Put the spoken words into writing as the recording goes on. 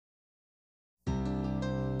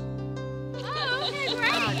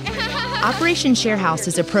Operation Sharehouse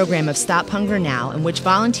is a program of Stop Hunger Now in which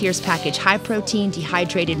volunteers package high-protein,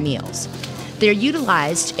 dehydrated meals. They're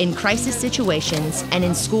utilized in crisis situations and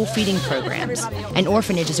in school feeding programs and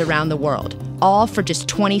orphanages around the world, all for just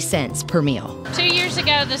 20 cents per meal. 2 years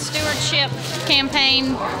ago, the stewardship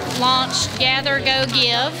campaign launched Gather, Go,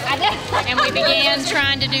 Give, and we began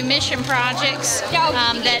trying to do mission projects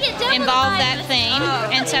that involve that theme.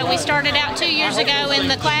 And so we started out 2 years ago in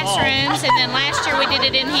the classrooms, and then last year we did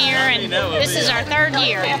it in here, and this is our third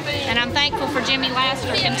year. And I'm thankful for Jimmy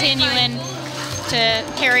Laster continuing to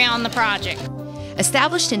carry on the project.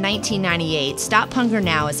 Established in 1998, Stop Hunger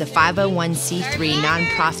Now is a 501c3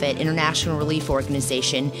 nonprofit international relief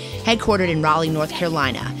organization headquartered in Raleigh, North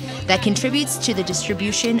Carolina, that contributes to the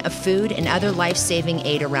distribution of food and other life-saving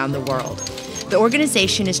aid around the world. The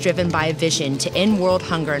organization is driven by a vision to end world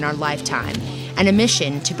hunger in our lifetime and a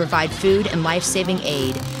mission to provide food and life-saving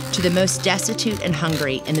aid to the most destitute and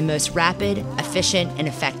hungry in the most rapid, efficient, and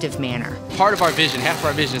effective manner. Part of our vision, half of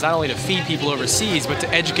our vision, is not only to feed people overseas, but to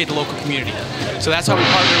educate the local community. So that's why we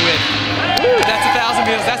partner with, that's 1,000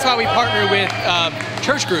 meals, that's why we partner with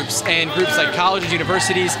church groups and groups like colleges,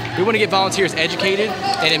 universities. We want to get volunteers educated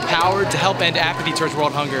and empowered to help end apathy towards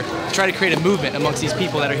world hunger, to try to create a movement amongst these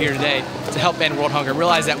people that are here today to help end world hunger.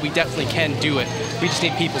 Realize that we definitely can do it. We just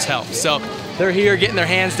need people's help. So they're here getting their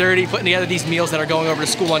hands dirty, putting together these meals that are going over to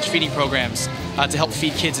school lunch feeding programs to help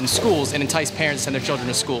feed kids in schools and entice parents to send their children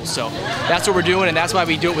to school. So that's what we're doing, and that's why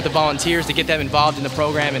we do it with the volunteers, to get them involved in the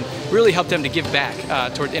program and really help them to give back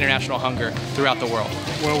toward international hunger throughout the world.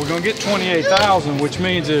 Well, we're going to get 28,000, which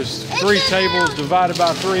means there's 3 tables divided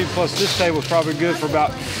by 3, plus this table is probably good for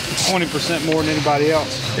about 20% more than anybody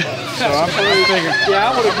else. So I'm thinking, yeah,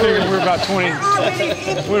 I would have figured we're about 20,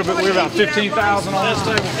 we're about 15,000 on this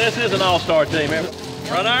table. This is an all-star team.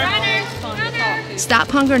 Runner. Stop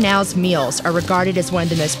Hunger Now's meals are regarded as one of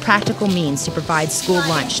the most practical means to provide school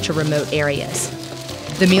lunch to remote areas.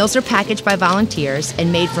 The meals are packaged by volunteers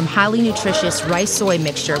and made from highly nutritious rice-soy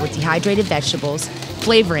mixture with dehydrated vegetables,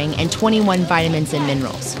 flavoring, and 21 vitamins and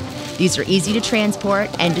minerals. These are easy to transport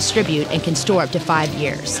and distribute and can store up to 5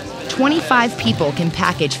 years. 25 people can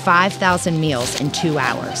package 5,000 meals in 2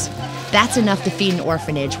 hours. That's enough to feed an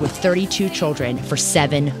orphanage with 32 children for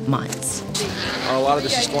 7 months. A lot of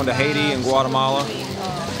this is going to Haiti and Guatemala,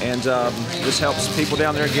 and this helps people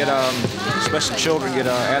down there get, especially children, get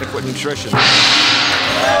adequate nutrition.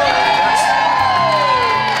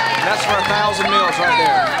 That's for 1,000 meals right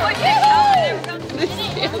there.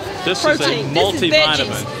 This is a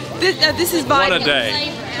multivitamin. This is vitamin. One a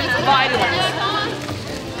day.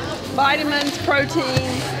 Vitamins,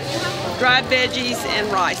 protein, dried veggies,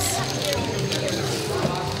 and rice.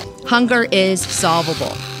 Hunger is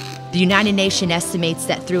solvable. The United Nations estimates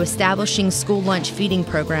that through establishing school lunch feeding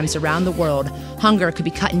programs around the world, hunger could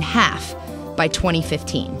be cut in half by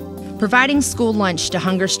 2015. Providing school lunch to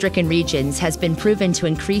hunger-stricken regions has been proven to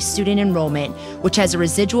increase student enrollment, which has a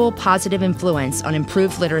residual positive influence on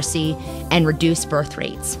improved literacy and reduced birth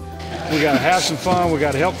rates. We got to have some fun. We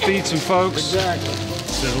got to help feed some folks that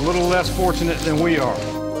are a little less fortunate than we are.